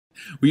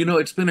Well,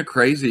 it's been a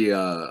crazy,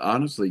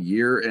 honestly,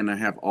 year and a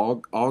half.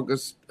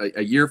 August,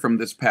 a year from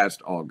this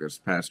past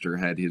August, Pastor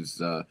had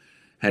his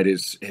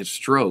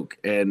stroke,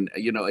 and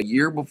a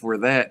year before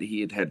that,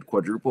 he had had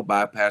quadruple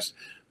bypass,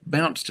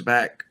 bounced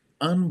back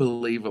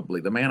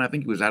unbelievably. The man, I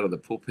think he was out of the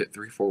pulpit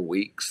 3 4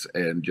 weeks,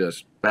 and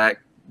just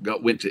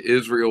went to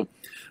Israel.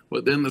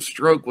 But then the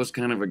stroke was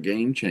kind of a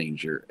game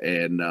changer,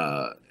 and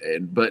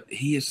but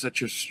he is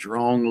such a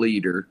strong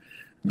leader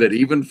that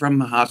even from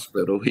the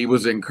hospital, he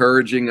was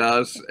encouraging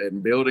us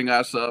and building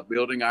us up,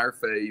 building our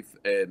faith.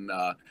 And,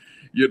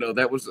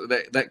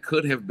 that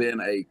could have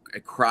been a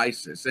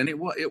crisis. And it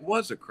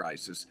was a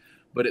crisis.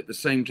 But at the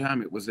same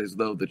time, it was as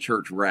though the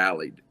church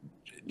rallied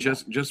Yeah.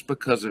 just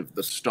because of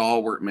the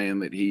stalwart man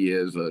that he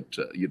is,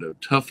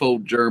 tough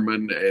old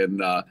German.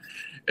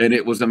 And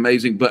it was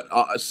amazing. But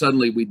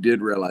suddenly we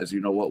did realize,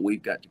 what,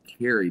 we've got to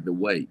carry the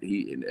weight.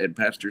 And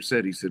Pastor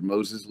said, he said,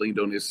 Moses leaned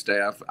on his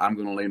staff. I'm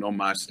going to lean on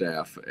my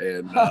staff.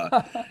 And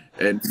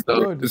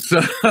so, Good.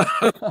 so,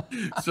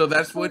 so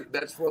that's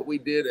what we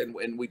did.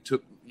 And we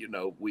took,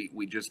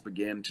 we just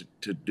began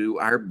to do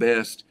our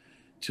best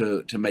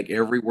to make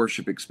every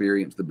worship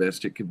experience the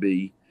best it could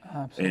be,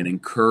 and Absolutely.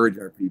 encourage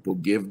our people,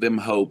 give them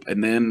hope.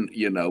 And then,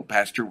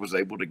 Pastor was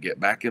able to get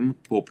back in the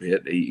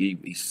pulpit.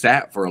 He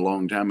sat for a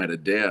long time at a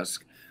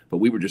desk, but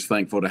we were just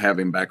thankful to have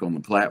him back on the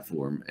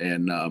platform.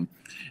 And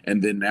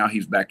then now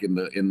he's back in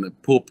the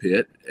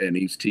pulpit, and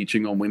he's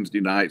teaching on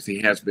Wednesday nights.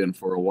 He has been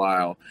for a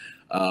while.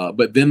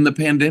 But then the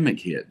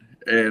pandemic hit,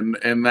 and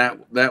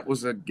that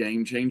was a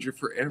game changer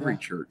for every Yeah.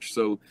 church.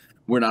 So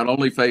we're not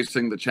only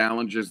facing the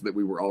challenges that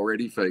we were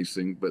already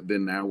facing, but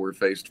then now we're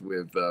faced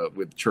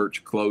with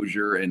church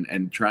closure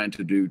and trying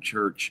to do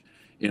church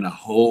in a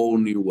whole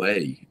new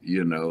way,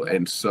 Yeah.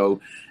 and so,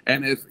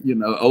 and it's,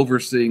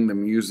 overseeing the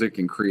music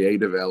and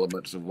creative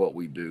elements of what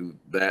we do,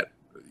 that,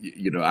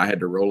 I had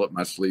to roll up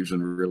my sleeves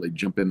and really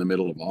jump in the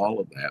middle of all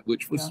of that,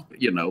 which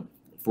Yeah. was,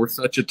 for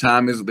such a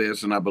time as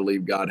this. And I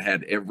believe God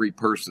had every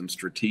person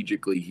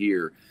strategically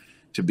here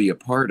to be a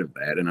part of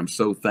that. And I'm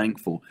so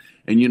thankful.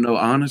 And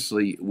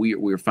honestly, we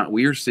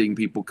are seeing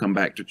people come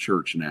back to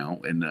church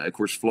now. And of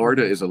course,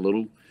 Florida Good. is a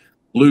little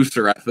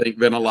looser, I think,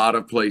 than a lot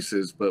of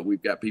places. But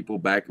we've got people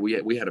back. We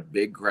had a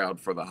big crowd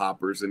for the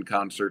Hoppers in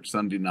concert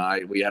Sunday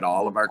night. We had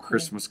all of our Cool.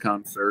 Christmas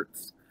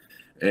concerts,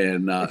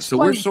 and so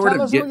we're Explain. sort Tell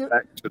of us about getting your.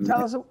 back to Tell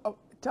normal. us.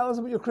 Tell us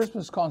about your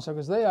Christmas concert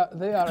because they are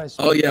a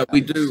Oh yeah,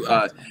 we do.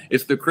 spectacular.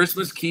 It's the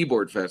Christmas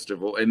Keyboard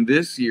Festival, and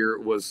this year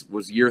was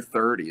year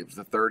 30. It was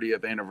the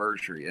 30th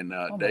anniversary, and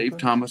Oh my Dave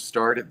goodness. Thomas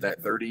started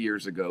that 30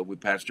 years ago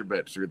with Pastor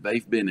Betzer.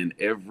 They've been in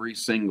every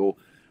single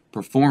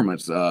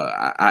performance.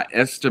 I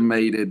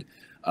estimated,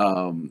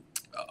 well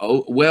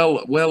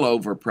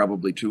over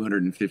probably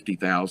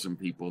 250,000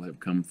 people have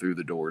come through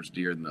the doors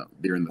during the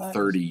That is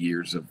 30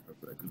 years of,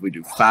 because we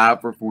do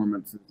 5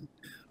 performances,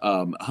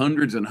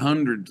 hundreds and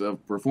hundreds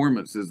of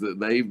performances that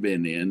they've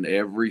been in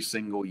every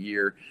single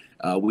year.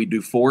 We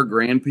do 4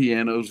 grand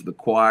pianos, the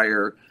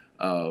choir,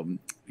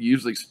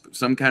 usually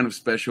some kind of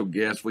special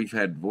guest. We've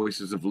had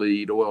Voices of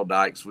Lee. Doyle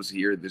Dykes was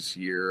here this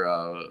year.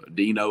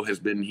 Dino has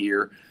been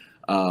here.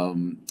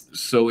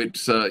 So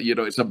it's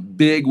a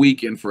big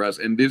weekend for us.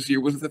 And this year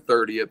was the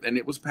 30th, and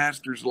it was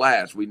pastors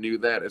last. We knew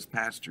that as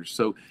pastors.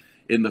 So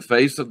in the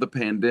face of the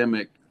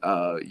pandemic,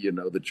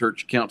 the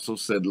church council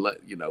said,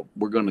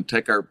 we're going to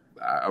take a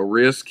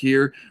risk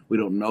here. We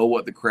don't know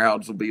what the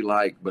crowds will be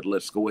like, but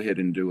let's go ahead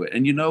and do it.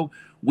 And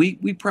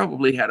we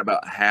probably had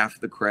about half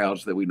the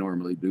crowds that we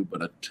normally do,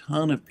 but a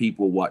ton of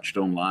people watched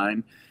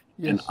online.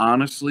 And yes.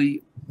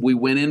 honestly, we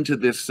went into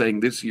this saying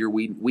this year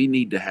we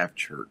need to have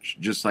church,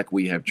 just like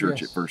we have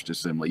church at Yes. First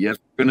Assembly. Yes,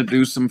 we're going to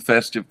do some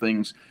festive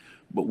things,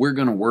 but we're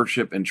going to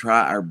worship and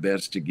try our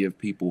best to give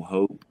people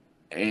hope.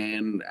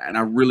 And I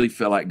really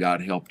feel like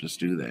God helped us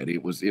do that.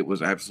 It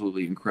was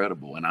absolutely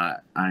incredible, and I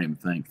am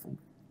thankful.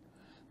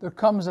 There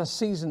comes a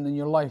season in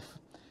your life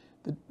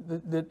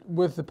that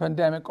with the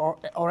pandemic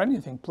or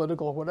anything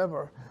political or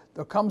whatever,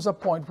 there comes a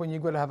point when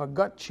you've got to have a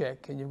gut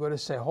check and you've got to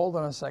say, hold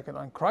on a second,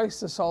 on Christ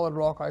the solid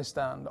rock I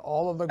stand,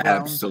 all of the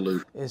ground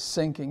Absolutely. is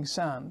sinking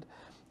sand.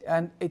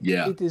 And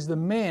Yeah. it is the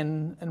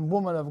men and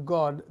women of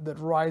God that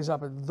rise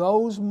up at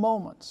those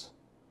moments,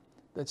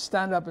 that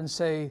stand up and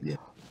say, Yeah.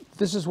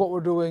 this is what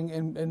we're doing.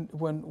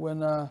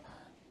 When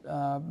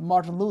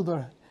Martin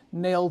Luther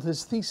nailed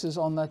his thesis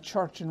on that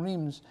church in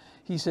Reims,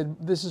 he said,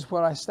 this is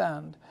where I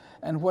stand.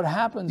 And what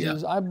happens Yeah.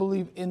 is, I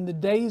believe in the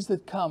days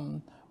that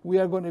come, we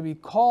are going to be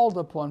called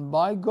upon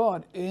by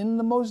God in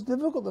the most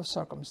difficult of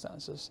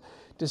circumstances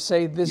to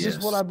say, this is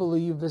what I Yes.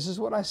 believe, this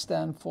is what I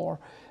stand for,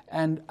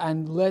 and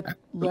let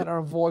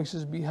our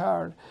voices be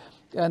heard.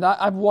 And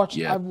I've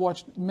Yeah.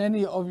 watched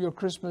many of your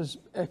Christmas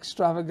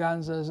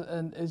extravaganzas,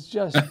 and it's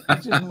just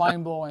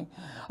mind blowing.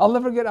 I'll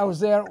never forget. I was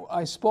there.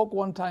 I spoke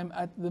one time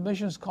at the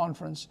missions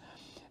conference,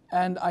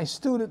 and I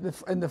stood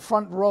in the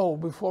front row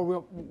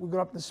before we got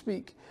up to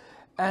speak,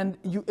 and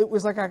it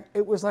was like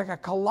a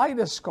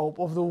kaleidoscope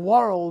of the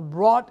world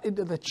brought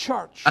into the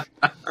church,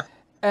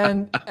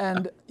 and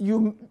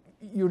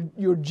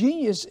your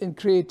genius in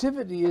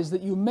creativity is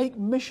that you make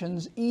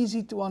missions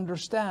easy to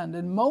understand.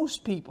 And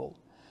most people,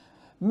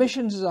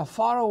 missions is a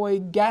faraway,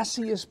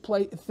 gaseous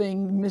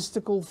thing,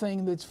 mystical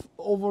thing that's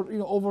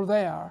over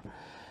there.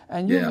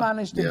 And you've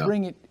managed to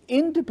bring it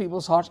into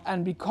people's hearts.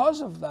 And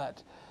because of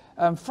that,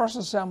 First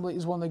Assembly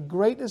is one of the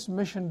greatest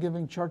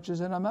mission-giving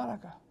churches in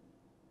America.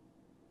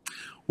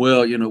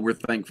 Well, we're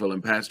thankful,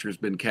 and Pastor has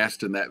been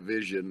casting that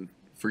vision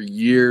for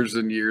years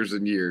and years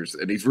and years,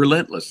 and he's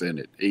relentless in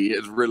it. He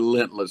is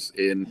relentless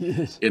in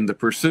the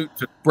pursuit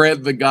to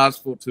spread the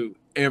gospel to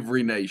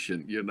every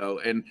nation,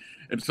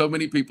 and so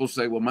many people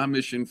say, well, my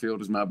mission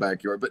field is my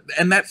backyard,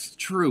 and that's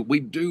true. We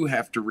do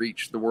have to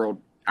reach the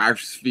world, our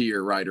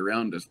sphere right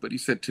around us, but he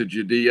said to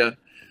Judea,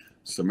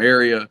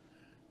 Samaria,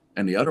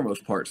 and the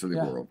uttermost parts of the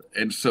world.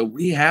 And so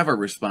we have a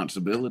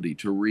responsibility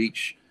to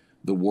reach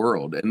the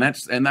world, and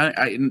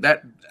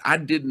I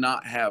did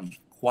not have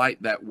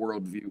quite that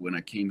worldview when I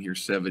came here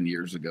 7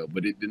 years ago,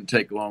 but it didn't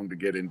take long to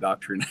get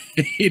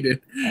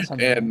indoctrinated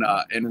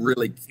and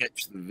really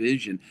catch the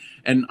vision.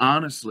 And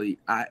honestly,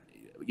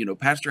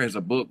 Pastor has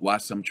a book, Why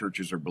Some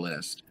Churches Are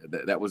Blessed.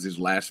 That was his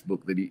last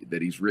book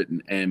that he's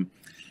written, and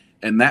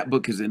that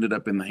book has ended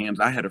up in the hands.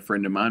 I had a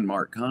friend of mine,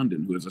 Mark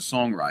Condon, who is a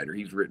songwriter.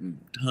 He's written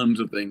tons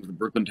of things. The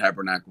Brooklyn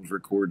Tabernacles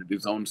recorded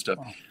his own stuff.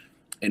 Wow.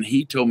 And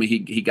he told me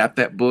he got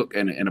that book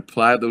and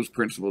applied those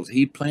principles.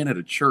 He planted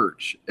a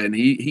church, and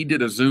he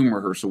did a Zoom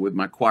rehearsal with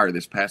my choir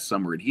this past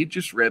summer, and he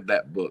just read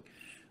that book.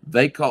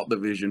 They caught the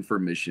vision for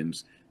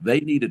missions. They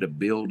needed a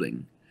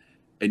building,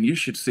 and you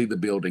should see the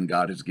building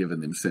God has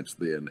given them since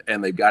then.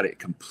 And they've got it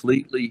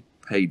completely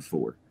paid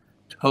for,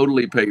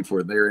 totally paid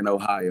for there in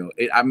Ohio.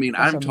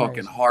 I'm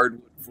talking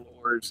hardwood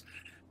floors,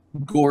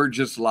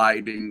 gorgeous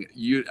lighting.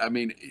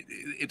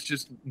 It's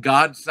just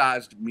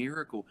God-sized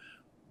miracle.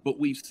 But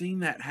we've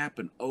seen that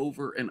happen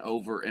over and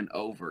over and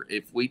over.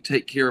 If we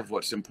take care of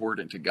what's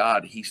important to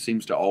God, he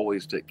seems to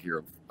always take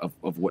care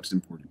of what's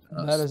important to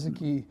us. That is the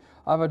key.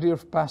 I have a dear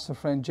pastor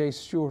friend, Jay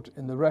Stewart,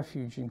 in the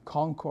Refuge in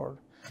Concord.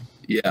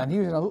 Yeah. And he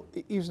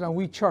was in a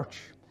wee church,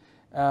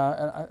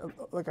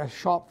 like a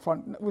shop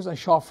front. It wasn't a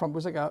shop front, it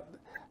was like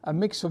a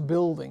mix of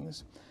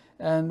buildings.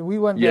 And we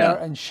went there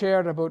and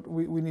shared about,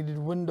 we needed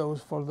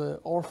windows for the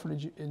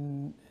orphanage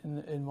in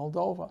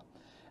Moldova.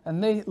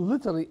 And they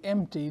literally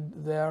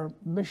emptied their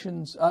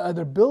missions,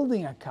 their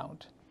building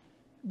account.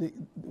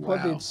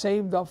 What they'd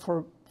saved up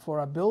for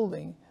a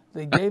building,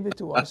 they gave it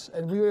to us,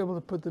 and we were able to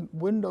put the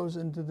windows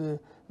into the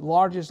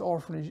largest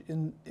orphanage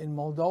in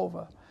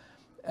Moldova.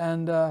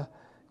 And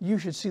you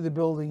should see the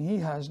building he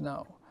has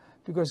now,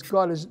 because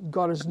God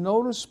is no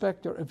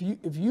respecter.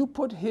 If you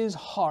put his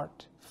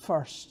heart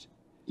first,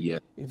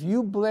 if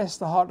you bless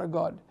the heart of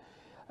God.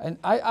 And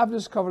I've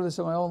discovered this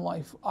in my own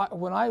life.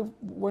 When I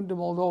went to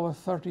Moldova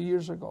 30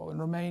 years ago, in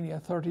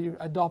Romania,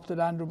 adopted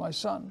Andrew, my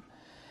son,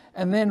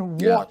 and then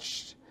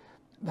watched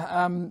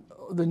the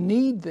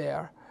need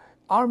there,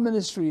 our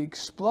ministry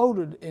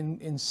exploded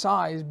in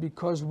size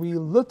because we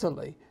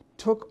literally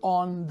took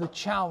on the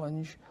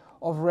challenge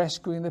of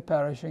rescuing the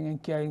perishing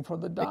and caring for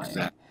the dying.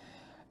 Exactly.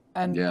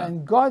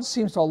 And God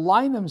seems to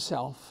align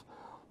himself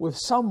with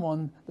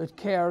someone that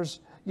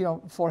cares,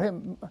 for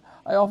him.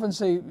 I often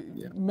say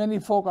many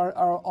folk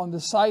are on the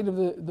side of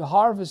the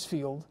harvest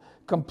field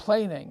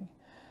complaining,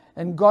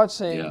 and God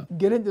saying,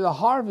 get into the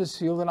harvest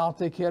field and I'll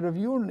take care of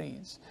your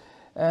needs.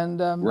 And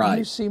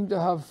you seem to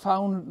have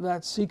found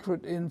that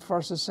secret in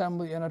First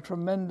Assembly in a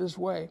tremendous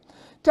way.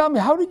 Tell me,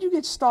 how did you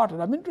get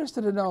started? I'm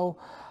interested to know,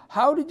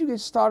 how did you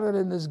get started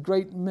in this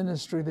great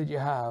ministry that you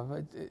have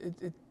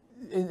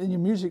in your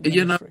music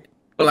ministry?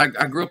 Well,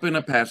 I grew up in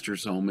a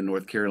pastor's home in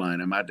North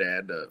Carolina. My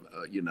dad,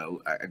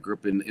 I grew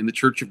up in the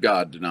Church of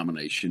God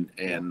denomination.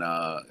 And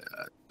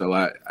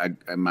so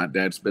my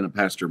dad's been a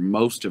pastor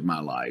most of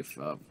my life,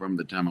 from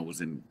the time I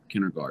was in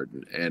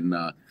kindergarten. And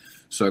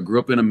so I grew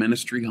up in a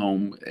ministry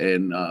home.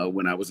 And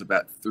when I was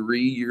about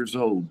 3 years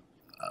old,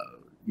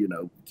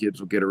 kids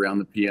would get around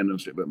the piano.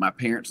 But my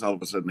parents, all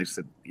of a sudden, they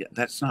said,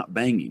 that's not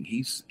banging.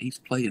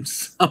 He's playing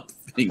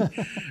something.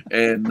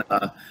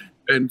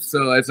 And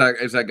so as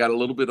I got a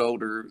little bit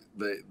older,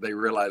 they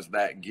realized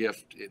that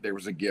gift, there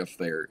was a gift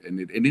there, and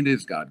it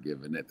is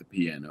God-given at the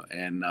piano.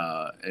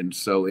 And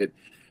so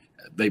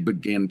they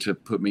began to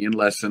put me in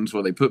lessons.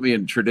 Well, they put me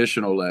in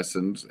traditional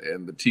lessons,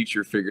 and the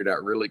teacher figured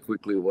out really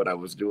quickly what I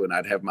was doing.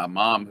 I'd have my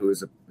mom, who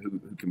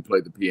can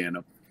play the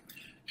piano.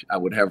 I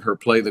would have her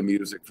play the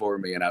music for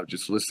me, and I would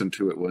just listen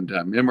to it one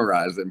time,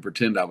 memorize it, and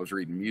pretend I was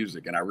reading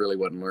music, and I really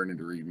wasn't learning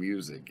to read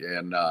music.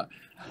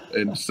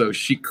 And so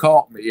she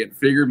caught me and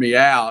figured me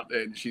out,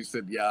 and she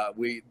said,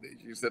 she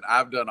said,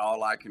 I've done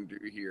all I can do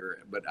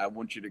here, but I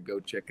want you to go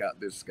check out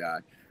this guy.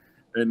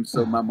 And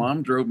so my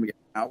mom drove me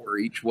an hour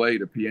each way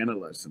to piano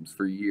lessons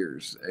for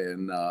years,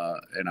 and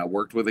I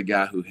worked with a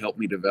guy who helped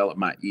me develop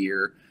my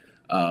ear,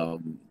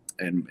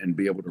 and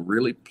be able to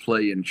really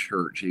play in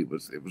church. It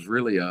was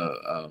really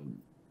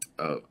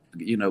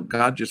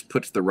God just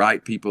puts the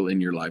right people in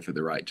your life at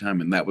the right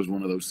time. And that was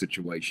one of those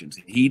situations.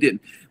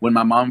 When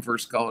my mom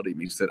first called him,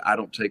 he said, I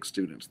don't take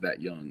students that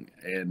young.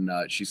 And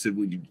she said,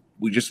 would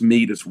we just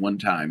meet us one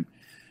time.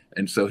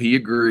 And so he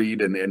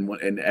agreed,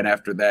 and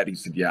after that he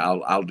said, "Yeah,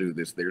 I'll do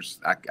this.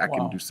 I can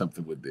Wow. do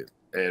something with this."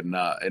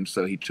 And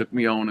so he took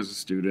me on as a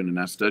student, and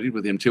I studied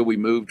with him till we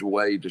moved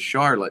away to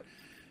Charlotte,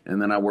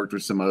 and then I worked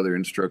with some other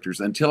instructors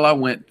until I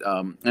went.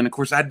 And of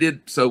course, I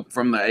did so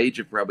from the age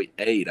of probably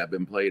 8. I've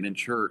been playing in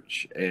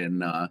church,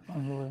 and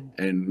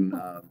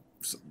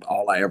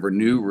all I ever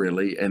knew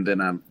really. And then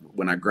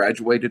when I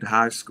graduated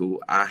high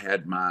school, I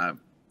had my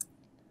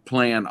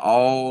plan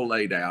all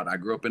laid out. I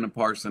grew up in a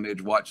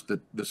parsonage, watched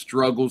the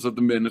struggles of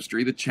the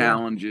ministry, the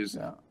challenges,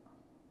 Yeah.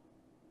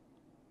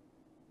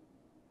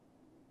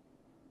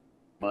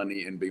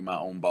 money, and be my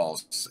own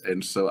boss.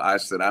 And so I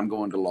said, I'm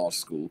going to law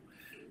school,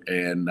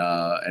 and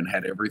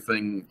had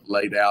everything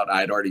laid out.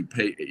 I had already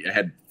paid,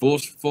 had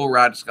full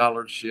ride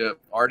scholarship,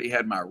 already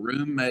had my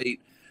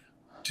roommate,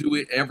 to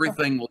it,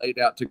 everything laid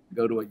out to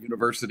go to a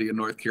university in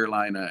North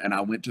Carolina. And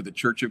I went to the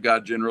Church of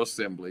God General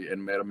Assembly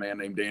and met a man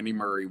named Danny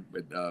Murray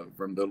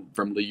from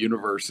the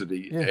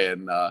university. Yes.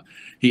 And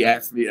he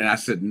asked me, and I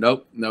said,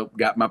 nope,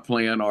 got my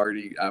plan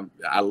already.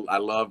 I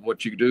love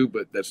what you do,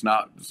 but that's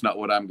not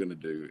what I'm going to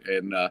do.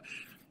 And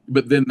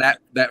but then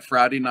that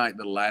Friday night,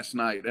 the last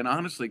night, and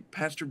honestly,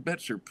 Pastor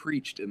Betzer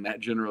preached in that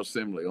General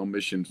Assembly on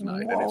Missions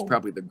Night. Whoa. And it's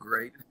probably the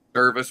greatest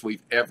service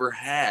we've ever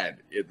had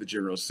at the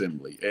General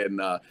Assembly.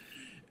 And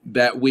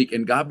that week,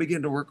 and God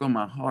began to work on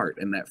my heart.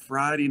 And that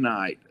Friday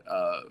night,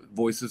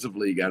 Voices of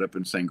Lee got up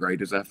and sang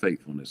 "Great Is Thy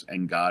Faithfulness,"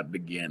 and God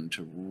began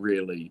to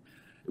really,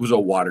 it was a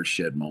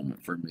watershed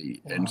moment for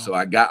me. Wow. And so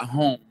I got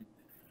home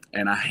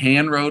and I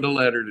hand wrote a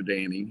letter to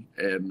Danny,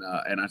 and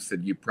I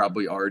said, "You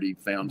probably already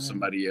found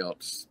somebody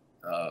else,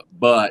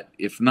 but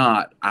if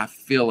not, I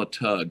feel a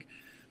tug."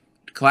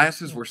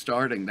 Classes were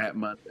starting that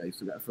Monday,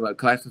 so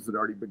classes had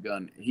already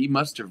begun. He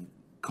must have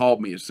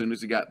called me as soon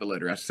as he got the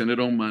letter. I sent it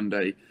on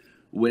Monday.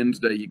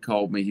 Wednesday, he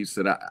called me. He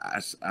said,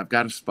 I've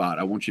got a spot.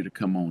 I want you to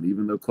come on.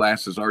 Even though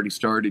class has already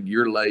started,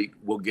 you're late.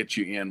 We'll get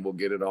you in. We'll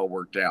get it all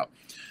worked out.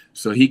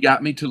 So he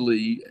got me to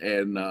Lee,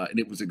 and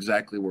it was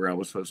exactly where I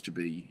was supposed to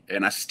be.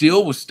 And I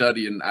still was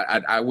studying.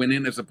 I went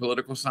in as a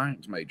political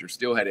science major,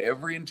 still had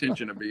every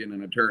intention of being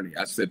an attorney.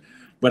 I said,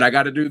 but I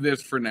got to do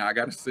this for now. I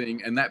got to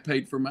sing. And that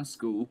paid for my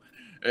school.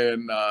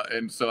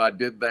 And so I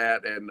did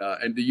that.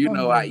 And do you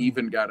know, I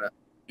even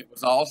it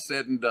was all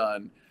said and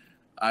done.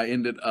 I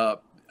ended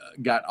up,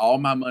 got all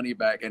my money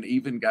back and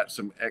even got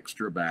some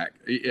extra back.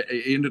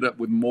 It ended up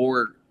with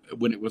more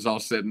when it was all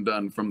said and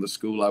done from the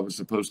school I was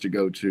supposed to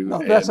go to. No,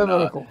 that's a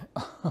miracle.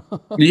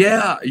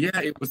 Yeah,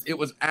 it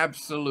was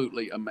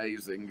absolutely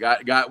amazing.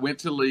 Went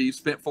to Lee,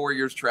 spent 4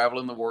 years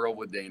traveling the world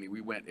with Danny. We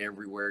went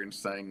everywhere and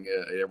sang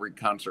at every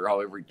concert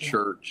hall, every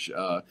church,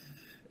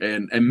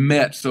 and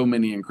met so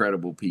many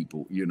incredible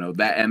people. You know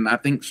that, and I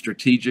think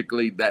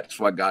strategically that's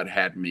why God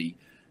had me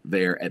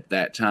there at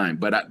that time.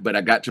 But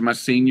I got to my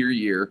senior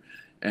year.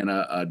 And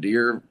a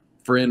dear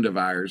friend of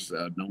ours,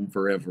 known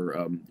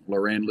forever,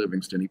 Loran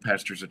Livingston, he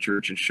pastors a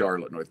church in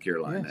Charlotte, North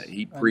Carolina. Yes,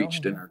 he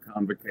preached in our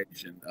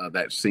convocation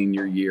that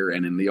senior year.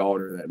 And in the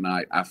altar that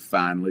night, I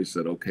finally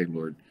said, okay,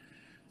 Lord,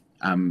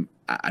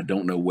 I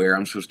don't know where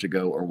I'm supposed to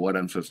go or what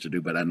I'm supposed to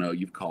do, but I know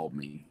you've called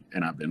me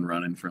and I've been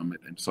running from it.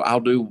 And so I'll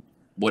do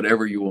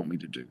whatever you want me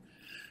to do.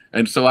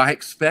 And so I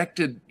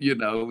expected,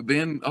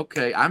 then,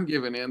 okay, I'm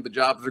giving in. The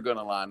jobs are going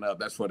to line up.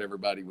 That's what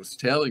everybody was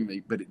telling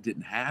me, but it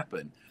didn't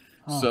happen.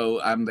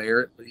 So I'm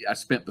there. I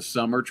spent the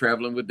summer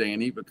traveling with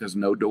Danny because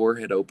no door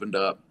had opened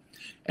up.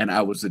 And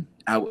I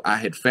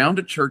had found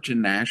a church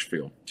in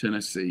Nashville,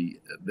 Tennessee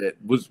it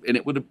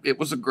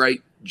was a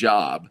great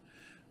job,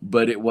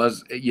 but it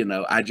was,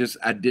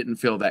 I didn't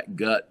feel that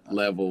gut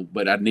level,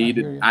 but I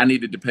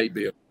needed to pay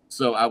bills.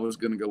 So I was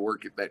going to go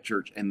work at that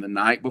church. And the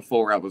night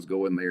before I was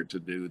going there to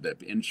do the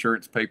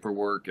insurance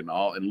paperwork and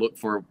look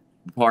for an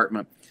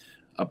apartment,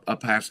 a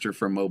pastor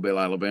from Mobile,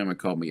 Alabama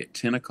called me at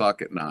 10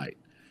 o'clock at night.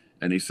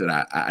 And he said,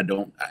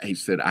 he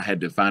said, I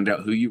had to find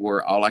out who you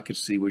were. All I could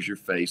see was your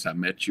face. I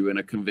met you in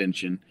a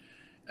convention.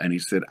 And he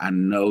said, I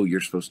know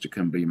you're supposed to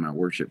come be my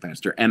worship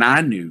pastor. And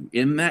I knew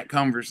in that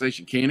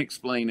conversation, can't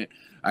explain it.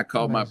 I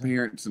called my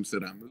parents and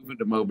said, I'm moving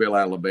to Mobile,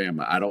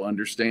 Alabama. I don't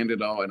understand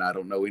it all. And I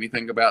don't know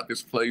anything about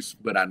this place,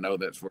 but I know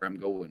that's where I'm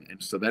going.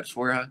 And so that's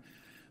where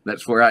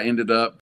I ended up.